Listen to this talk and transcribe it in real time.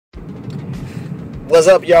What's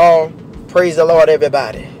up, y'all? Praise the Lord,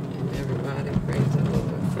 everybody. Everybody, praise the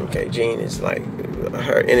Lord. Okay, Jean is like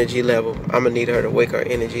her energy level. I'm gonna need her to wake her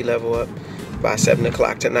energy level up by 7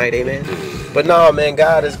 o'clock tonight, amen. But no, man,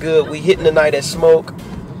 God is good. We hitting the night at Smoke.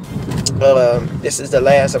 This is the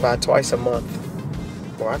last of our twice a month.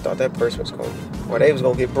 Well, I thought that person was they was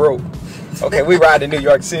gonna get broke. Okay, we ride to New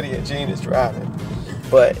York City and Jean is driving.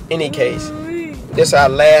 But any case, this is our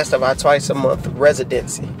last of our twice a month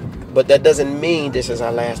residency. But that doesn't mean this is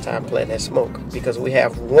our last time playing at Smoke, because we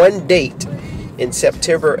have one date in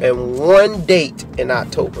September and one date in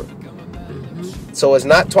October. So it's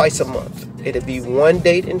not twice a month. It'll be one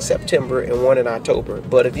date in September and one in October.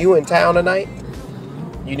 But if you in town tonight,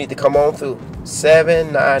 you need to come on through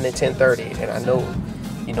 7, 9, and 10:30. And I know,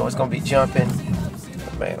 it's gonna be jumping.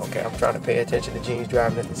 Man, okay, I'm trying to pay attention to Jean's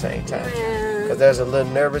driving at the same time, because there's a little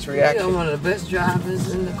nervous reaction. You're one of the best drivers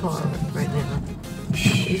in the car right now.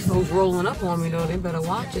 These folks rolling up on me though, they better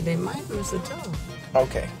watch it. They might miss a toe.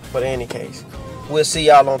 Okay, but in any case, we'll see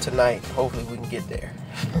y'all on tonight. Hopefully we can get there.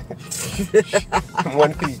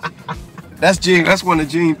 One piece. That's Jean. That's one of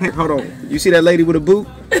Jean pick. Hold on. You see that lady with a boot?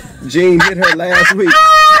 Jean hit her last week.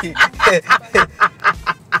 Jean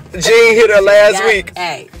hit her last week.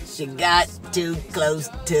 Hey, she got too close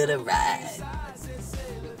to the ride.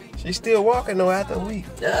 She's still walking though after a week.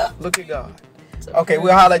 Yeah. Look at God. Okay,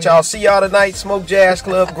 we'll holler at y'all. See y'all tonight. Smoke Jazz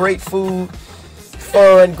Club. Great food.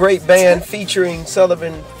 Fun. Great band featuring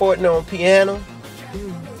Sullivan Fortner on piano.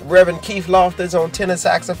 Reverend Keith Loftus on tenor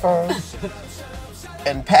saxophone.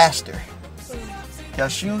 And Pastor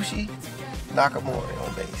Yasushi Nakamori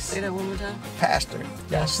on bass. Say that one more time. Pastor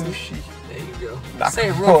Yasushi. There you go. Nakamori. Say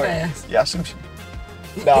it real fast. Yasushi.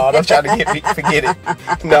 No, don't try to get me. Forget it.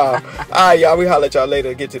 No. All right, y'all. We holler at y'all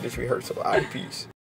later. Get to this rehearsal. All right, peace.